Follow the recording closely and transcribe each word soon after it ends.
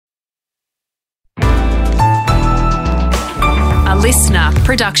listener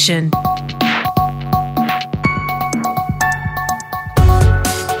production.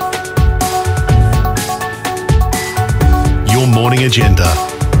 Your morning agenda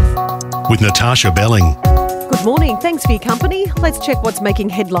with Natasha Belling. Good morning. Thanks for your company. Let's check what's making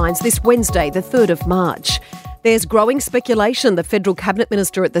headlines this Wednesday, the 3rd of March. There's growing speculation the federal cabinet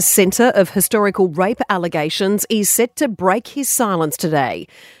minister at the centre of historical rape allegations is set to break his silence today.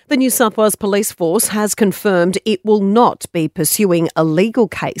 The New South Wales Police Force has confirmed it will not be pursuing a legal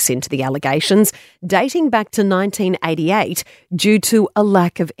case into the allegations dating back to 1988 due to a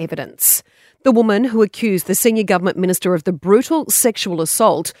lack of evidence. The woman who accused the senior government minister of the brutal sexual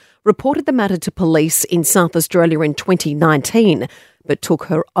assault reported the matter to police in South Australia in 2019, but took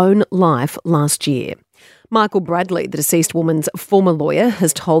her own life last year. Michael Bradley, the deceased woman's former lawyer,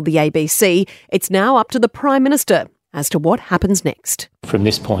 has told the ABC it's now up to the Prime Minister as to what happens next. From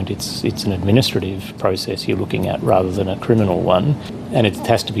this point, it's an administrative process you're looking at rather than a criminal one, and it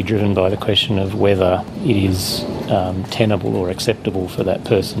has to be driven by the question of whether it is tenable or acceptable for that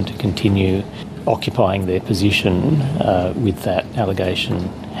person to continue occupying their position with that allegation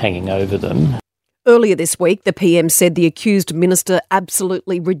hanging over them. Earlier this week, the PM said the accused minister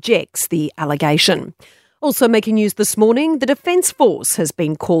absolutely rejects the allegation. Also making news this morning, the Defence Force has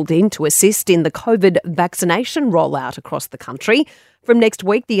been called in to assist in the COVID vaccination rollout across the country. From next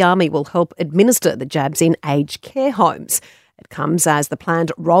week, the Army will help administer the jabs in aged care homes. It comes as the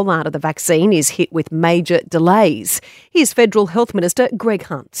planned rollout of the vaccine is hit with major delays. Here's Federal Health Minister Greg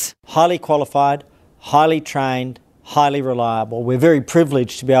Hunt. Highly qualified, highly trained, highly reliable. We're very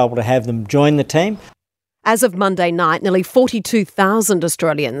privileged to be able to have them join the team. As of Monday night, nearly 42,000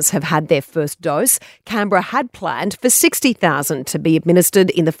 Australians have had their first dose. Canberra had planned for 60,000 to be administered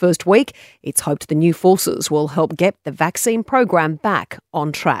in the first week. It's hoped the new forces will help get the vaccine program back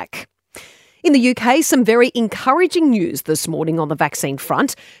on track. In the UK, some very encouraging news this morning on the vaccine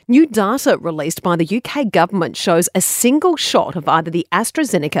front. New data released by the UK government shows a single shot of either the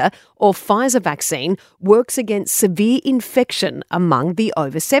AstraZeneca or Pfizer vaccine works against severe infection among the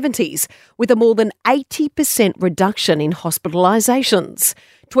over 70s, with a more than 80% reduction in hospitalisations.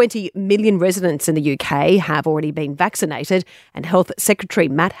 20 million residents in the UK have already been vaccinated, and Health Secretary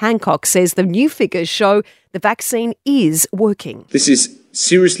Matt Hancock says the new figures show the vaccine is working. This is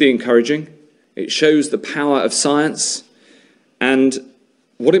seriously encouraging. It shows the power of science, and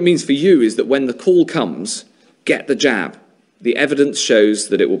what it means for you is that when the call comes, get the jab. The evidence shows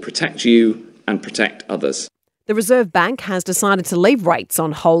that it will protect you and protect others. The Reserve Bank has decided to leave rates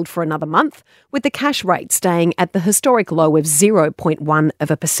on hold for another month, with the cash rate staying at the historic low of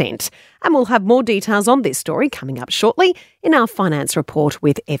 0.1%. And we'll have more details on this story coming up shortly in our finance report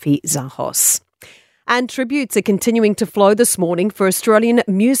with Effie Zahos. And tributes are continuing to flow this morning for Australian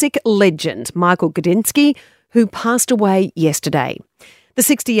music legend Michael Gudinski, who passed away yesterday. The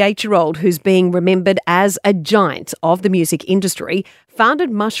 68-year-old, who's being remembered as a giant of the music industry,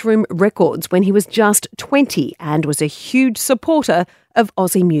 founded Mushroom Records when he was just 20 and was a huge supporter of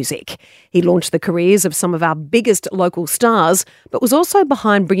Aussie music. He launched the careers of some of our biggest local stars, but was also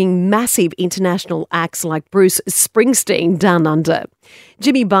behind bringing massive international acts like Bruce Springsteen down under.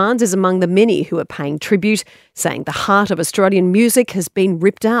 Jimmy Barnes is among the many who are paying tribute, saying the heart of Australian music has been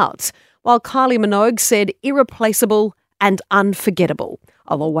ripped out, while Kylie Minogue said irreplaceable and unforgettable.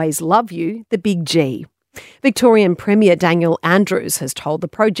 I'll always love you, the Big G. Victorian Premier Daniel Andrews has told the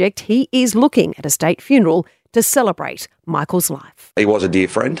Project he is looking at a state funeral to celebrate Michael's life. He was a dear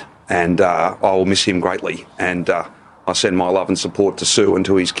friend, and I will miss him greatly. And I send my love and support to Sue and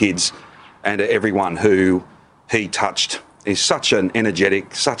to his kids and to everyone who he touched. He's such an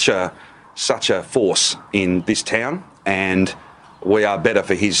energetic, such a force in this town, and we are better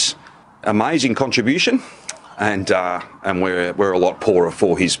for his amazing contribution. And we're a lot poorer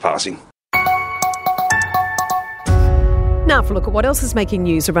for his passing. Now for a look at what else is making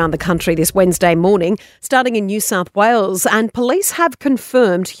news around the country this Wednesday morning, starting in New South Wales, and police have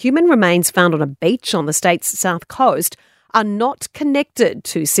confirmed human remains found on a beach on the state's south coast are not connected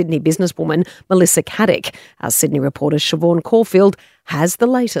to Sydney businesswoman Melissa Caddick. Our Sydney reporter Siobhan Caulfield has the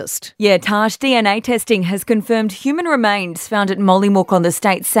latest. Yeah, Tash, DNA testing has confirmed human remains found at Mollymook on the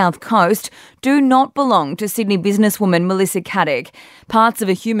state's south coast do not belong to Sydney businesswoman Melissa Caddick. Parts of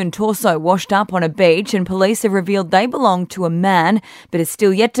a human torso washed up on a beach, and police have revealed they belong to a man, but is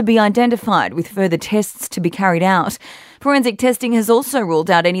still yet to be identified, with further tests to be carried out. Forensic testing has also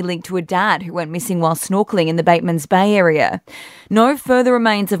ruled out any link to a dad who went missing while snorkelling in the Batemans Bay area. No further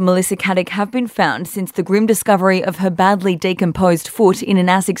remains of Melissa Caddick have been found since the grim discovery of her badly decomposed foot in an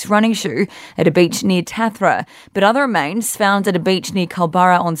Asics running shoe at a beach near Tathra, but other remains found at a beach near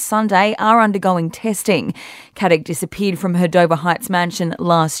Culburra on Sunday are undergoing testing. Caddick disappeared from her Dover Heights mansion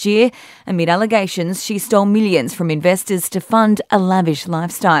last year amid allegations she stole millions from investors to fund a lavish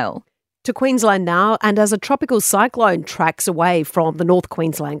lifestyle. To Queensland now, and as a tropical cyclone tracks away from the North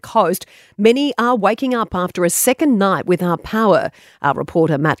Queensland coast, many are waking up after a second night without power. Our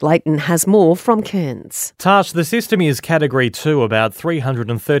reporter Matt Leighton has more from Cairns. Tash, the system is Category 2, about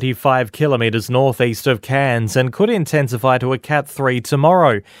 335 kilometres northeast of Cairns, and could intensify to a Cat 3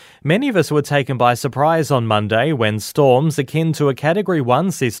 tomorrow. Many of us were taken by surprise on Monday when storms akin to a Category 1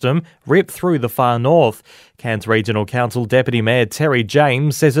 system ripped through the far north. Cairns Regional Council Deputy Mayor Terry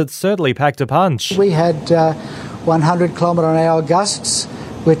James says it certainly packed a punch. We had 100 km/h gusts,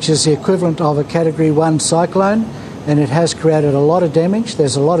 which is the equivalent of a Category 1 cyclone, and it has created a lot of damage.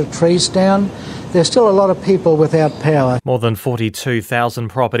 There's a lot of trees down. There's still a lot of people without power. More than 42,000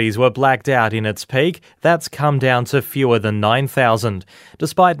 properties were blacked out in its peak. That's come down to fewer than 9,000.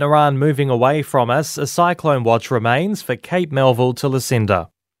 Despite Naran moving away from us, a cyclone watch remains for Cape Melville to Lucinda.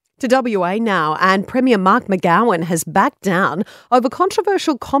 To WA now, and Premier Mark McGowan has backed down over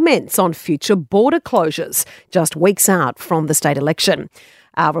controversial comments on future border closures, just weeks out from the state election.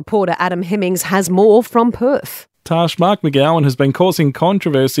 Our reporter Adam Hemmings has more from Perth. Tash, Mark McGowan has been causing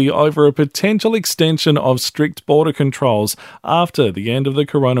controversy over a potential extension of strict border controls after the end of the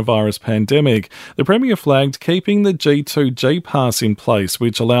coronavirus pandemic. The Premier flagged keeping the G2G pass in place,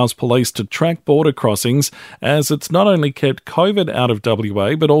 which allows police to track border crossings, as it's not only kept COVID out of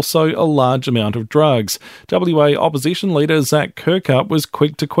WA, but also a large amount of drugs. WA opposition leader Zach Kirkup was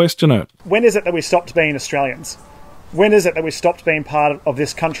quick to question it. When is it that we stopped being Australians? When is it that we stopped being part of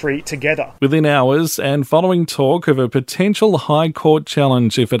this country together? Within hours, and following talk of a potential High Court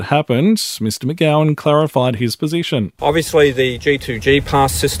challenge if it happened, Mr McGowan clarified his position. Obviously, the G2G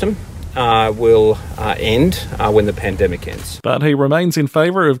pass system will end when the pandemic ends. But he remains in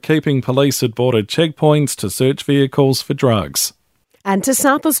favour of keeping police at border checkpoints to search vehicles for drugs. And to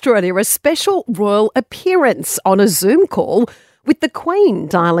South Australia, a special royal appearance on a Zoom call with the Queen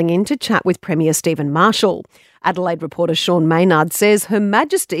dialling in to chat with Premier Stephen Marshall. Adelaide reporter Sean Maynard says Her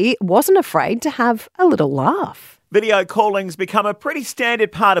Majesty wasn't afraid to have a little laugh. Video calling's become a pretty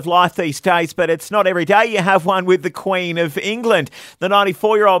standard part of life these days, but it's not every day you have one with the Queen of England. The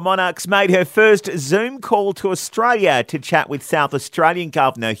 94-year-old monarch's made her first Zoom call to Australia to chat with South Australian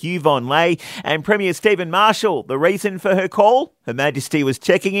Governor Hugh Von Ley and Premier Stephen Marshall. The reason for her call? Her Majesty was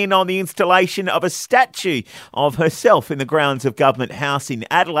checking in on the installation of a statue of herself in the grounds of Government House in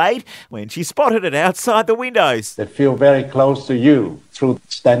Adelaide when she spotted it outside the windows. They feel very close to you through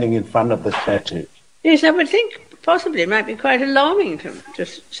standing in front of the statue. Yes, I would think possibly it might be quite alarming to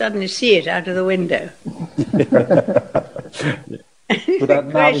suddenly see it out of the window.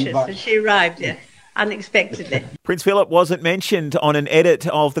 Gracious that she arrived here unexpectedly. Prince Philip wasn't mentioned on an edit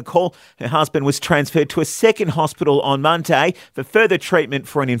of the call. Her husband was transferred to a second hospital on Monday for further treatment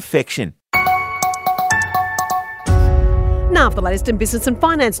for an infection. Now for the latest in business and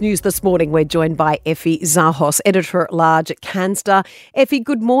finance news this morning, we're joined by Effie Zahos, Editor-at-Large at Canstar. Effie,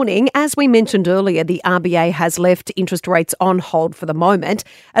 good morning. As we mentioned earlier, the RBA has left interest rates on hold for the moment.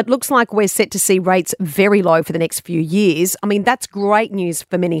 It looks like we're set to see rates very low for the next few years. I mean, that's great news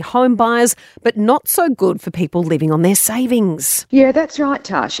for many home buyers, but not so good for people living on their savings. Yeah, that's right,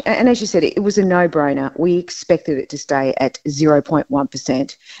 Tash. And as you said, it was a no-brainer. We expected it to stay at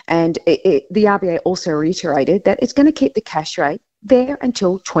 0.1%. And the RBA also reiterated that it's going to keep the cash rate there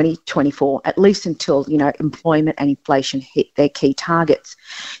until 2024, at least until, employment and inflation hit their key targets.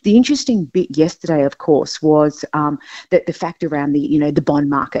 The interesting bit yesterday, of course, was that the fact around the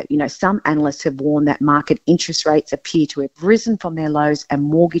bond market. Some analysts have warned that market interest rates appear to have risen from their lows and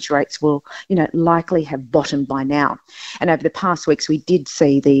mortgage rates will, likely have bottomed by now. And over the past weeks, we did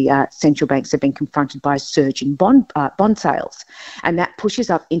see the central banks have been confronted by a surge in bond sales, and that pushes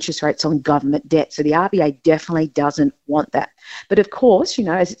up interest rates on government debt. So the RBA definitely doesn't want that. But of course,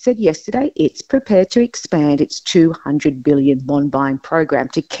 as it said yesterday, it's prepared to expand its $200 billion bond buying program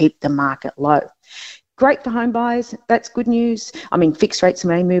to keep the market low. Great for home buyers. That's good news. I mean, fixed rates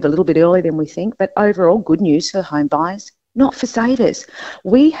may move a little bit earlier than we think, but overall good news for home buyers, not for savers.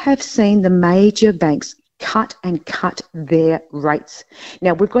 We have seen the major banks cut their rates.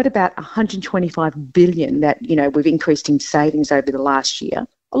 Now, we've got about $125 billion that, we've increased in savings over the last year.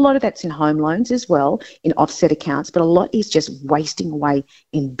 A lot of that's in home loans as well, in offset accounts, but a lot is just wasting away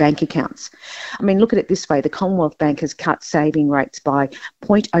in bank accounts. I mean, look at it this way. The Commonwealth Bank has cut saving rates by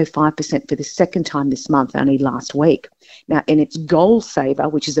 0.05% for the second time this month, only last week. Now, in its Goal Saver,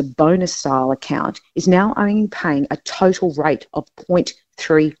 which is a bonus-style account, is now only paying a total rate of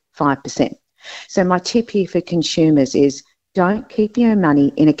 0.35%. So my tip here for consumers is don't keep your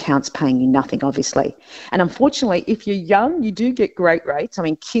money in accounts paying you nothing, obviously. And unfortunately, if you're young, you do get great rates. I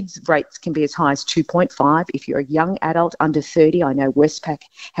mean, kids' rates can be as high as 2.5. If you're a young adult under 30, I know Westpac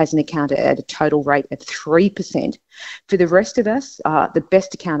has an account at a total rate of 3%. For the rest of us, the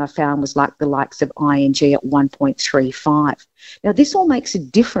best account I found was like the likes of ING at 1.35. Now, this all makes a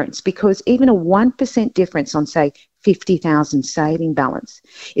difference because even a 1% difference on, say, 50,000 saving balance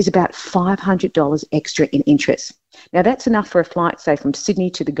is about $500 extra in interest. Now, that's enough for a flight, say, from Sydney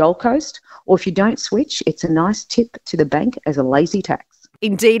to the Gold Coast, or if you don't switch, it's a nice tip to the bank as a lazy tax.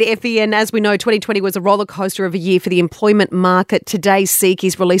 Indeed, Effie, and as we know, 2020 was a roller coaster of a year for the employment market. Today, Seek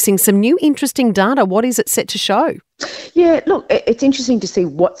is releasing some new interesting data. What is it set to show? Yeah, look, it's interesting to see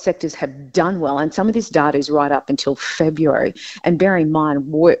what sectors have done well, and some of this data is right up until February. And bear in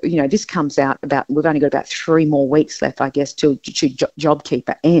mind, this comes out we've only got about 3 more weeks left, I guess, till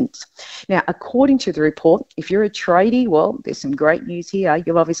JobKeeper ends. Now, according to the report, if you're a tradie, well, there's some great news here.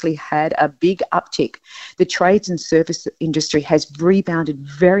 You've obviously had a big uptick. The trades and service industry has rebounded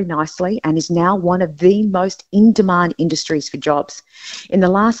very nicely and is now one of the most in-demand industries for jobs. In the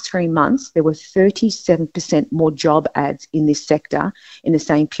last 3 months, there were 37% more job ads in this sector in the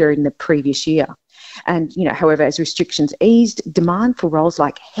same period in the previous year. And, however, as restrictions eased, demand for roles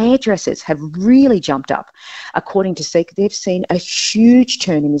like hairdressers have really jumped up. According to Seek, they've seen a huge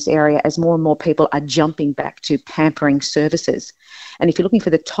turn in this area as more and more people are jumping back to pampering services. And if you're looking for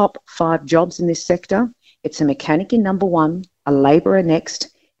the top 5 jobs in this sector, it's a mechanic in number 1, a labourer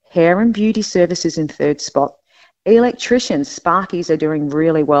next, hair and beauty services in 3rd spot, electricians, sparkies are doing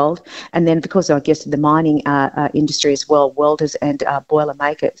really well. And then because I guess the mining industry as well, welders and boiler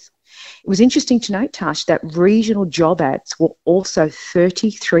makers. It was interesting to note, Tash, that regional job ads were also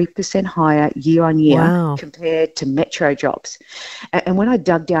 33% higher year on year compared to metro jobs. And when I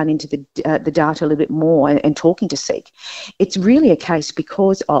dug down into the data a little bit more and talking to Seek, it's really a case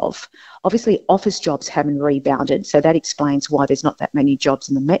because of, obviously, office jobs haven't rebounded. So that explains why there's not that many jobs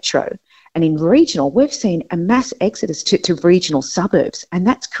in the metro. And in regional, we've seen a mass exodus to regional suburbs, and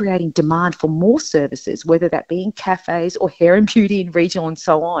that's creating demand for more services, whether that be in cafes or hair and beauty in regional and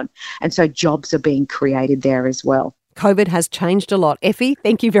so on. And so jobs are being created there as well. COVID has changed a lot. Effie,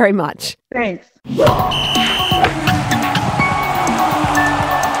 thank you very much. Thanks.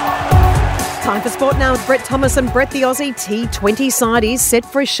 Time for sport now with Brett Thomas and Brett. The Aussie T20 side is set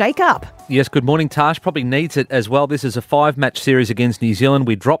for a shake-up. Yes, good morning, Tash. Probably needs it as well. This is a 5-match series against New Zealand.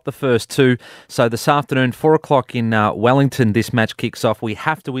 We dropped the first 2. So this afternoon, 4 o'clock in Wellington, this match kicks off. We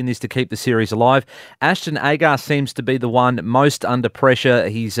have to win this to keep the series alive. Ashton Agar seems to be the one most under pressure.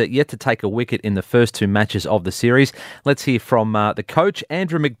 He's yet to take a wicket in the first 2 matches of the series. Let's hear from the coach,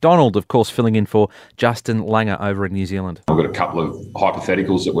 Andrew McDonald, of course, filling in for Justin Langer over in New Zealand. I've got a couple of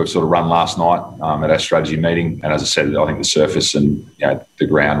hypotheticals that we've sort of run last night at our strategy meeting. And as I said, I think the surface and the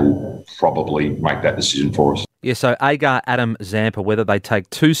ground will probably make that decision for us. Yeah, so Agar, Adam, Zampa, whether they take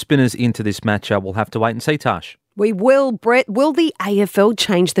 2 spinners into this matchup, we'll have to wait and see, Tash. We will, Brett. Will the AFL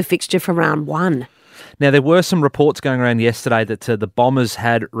change the fixture for round 1? Now, there were some reports going around yesterday that the Bombers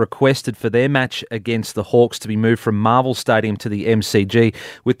had requested for their match against the Hawks to be moved from Marvel Stadium to the MCG.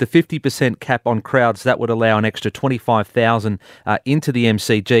 With the 50% cap on crowds, that would allow an extra 25,000 into the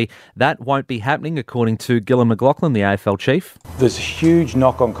MCG. That won't be happening, according to Gillon McLachlan, the AFL chief. There's huge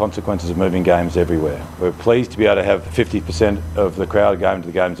knock-on consequences of moving games everywhere. We're pleased to be able to have 50% of the crowd going to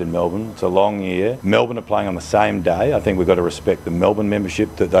the games in Melbourne. It's a long year. Melbourne are playing on the same day. I think we've got to respect the Melbourne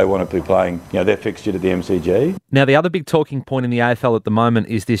membership that they want to be playing, their fixture to the MCG. Now, the other big talking point in the AFL at the moment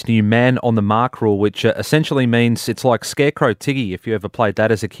is this new man on the mark rule, which essentially means it's like Scarecrow Tiggy, if you ever played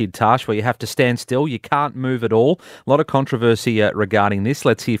that as a kid, Tash, where you have to stand still, you can't move at all. A lot of controversy regarding this.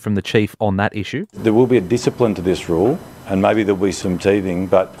 Let's hear from the chief on that issue. There will be a discipline to this rule, and maybe there'll be some teething,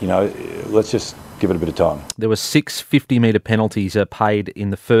 but, let's just give it a bit of time. There were 6 50-metre penalties paid in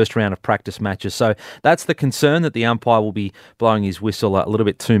the first round of practice matches, so that's the concern, that the umpire will be blowing his whistle a little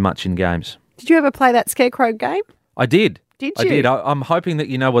bit too much in games. Did you ever play that Scarecrow game? I did. Did you? I did. I'm hoping that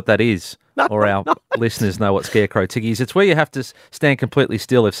you know what that is, or our listeners know what Scarecrow Tiggy is. It's where you have to stand completely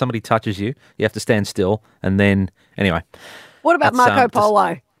still. If somebody touches you, you have to stand still, and then, anyway. What about Marco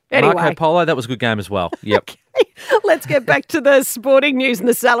Polo? Anyway. Marco Polo, that was a good game as well. Yep. Okay. Let's get back to the sporting news, and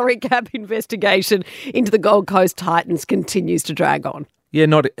the salary cap investigation into the Gold Coast Titans continues to drag on. Yeah,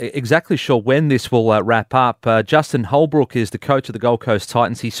 not exactly sure when this will wrap up. Justin Holbrook is the coach of the Gold Coast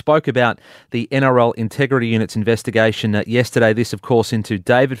Titans. He spoke about the NRL Integrity Unit's investigation yesterday. This, of course, into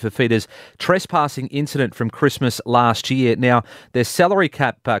David Fifita's trespassing incident from Christmas last year. Now, their salary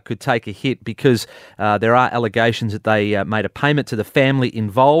cap could take a hit because there are allegations that they made a payment to the family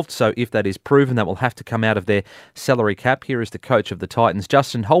involved. So if that is proven, that will have to come out of their salary cap. Here is the coach of the Titans,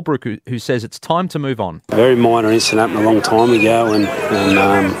 Justin Holbrook, who says it's time to move on. A very minor incident happened a long time ago, and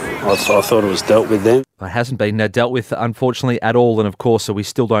I thought it was dealt with then. It hasn't been dealt with, unfortunately, at all. And, of course, we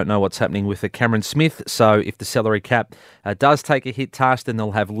still don't know what's happening with Cameron Smith. So if the salary cap does take a hit, Tash, then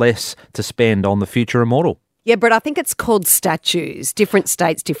they'll have less to spend on the future immortal. Yeah, Brett, I think it's called statues. Different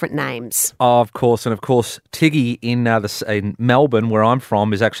states, different names. Oh, of course. And, of course, Tiggy in Melbourne, where I'm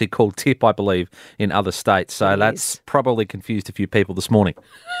from, is actually called Tip, I believe, in other states. So that's probably confused a few people this morning.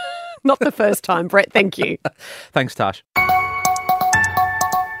 Not the first time, Brett. Thank you. Thanks, Tash.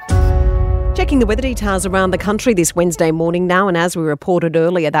 Checking the weather details around the country this Wednesday morning now, and as we reported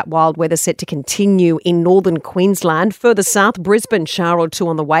earlier, that wild weather set to continue in northern Queensland. Further south, Brisbane, shower or two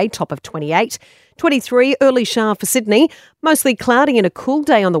on the way, top of 28. 23, early shower for Sydney. Mostly cloudy and a cool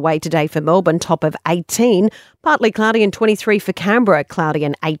day on the way today for Melbourne, top of 18. Partly cloudy and 23 for Canberra, cloudy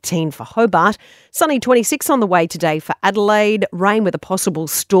and 18 for Hobart. Sunny 26 on the way today for Adelaide. Rain with a possible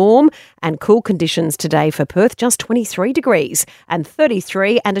storm and cool conditions today for Perth, just 23 degrees. And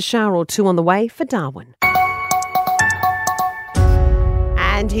 33 and a shower or two on the way for Darwin.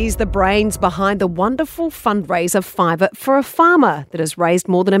 And he's the brains behind the wonderful fundraiser Fiver for a Farmer that has raised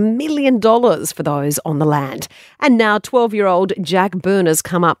more than $1 million for those on the land. And now 12-year-old Jack Burner's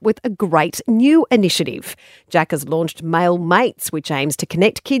come up with a great new initiative. Jack has launched Male Mates, which aims to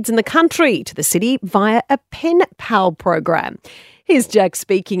connect kids in the country to the city via a pen pal program. Here's Jack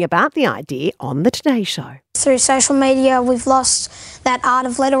speaking about the idea on the Today Show. Through social media, we've lost that art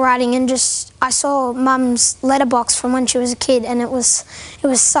of letter writing, and I saw Mum's letterbox from when she was a kid, and it was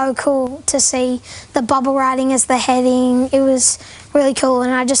so cool to see the bubble writing as the heading. It was really cool,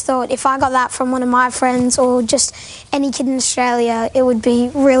 and I just thought if I got that from one of my friends or just any kid in Australia, it would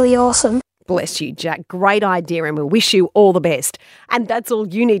be really awesome. Bless you, Jack. Great idea, and we wish you all the best. And that's all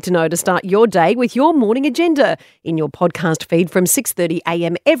you need to know to start your day with your morning agenda in your podcast feed from 6:30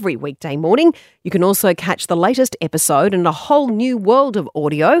 a.m. every weekday morning. You can also catch the latest episode and a whole new world of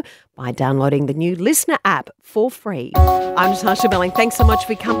audio by downloading the new Listener app for free. I'm Natasha Belling. Thanks so much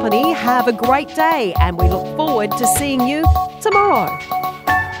for your company. Have a great day, and we look forward to seeing you tomorrow.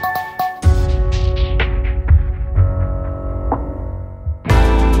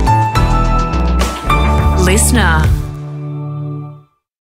 Listener.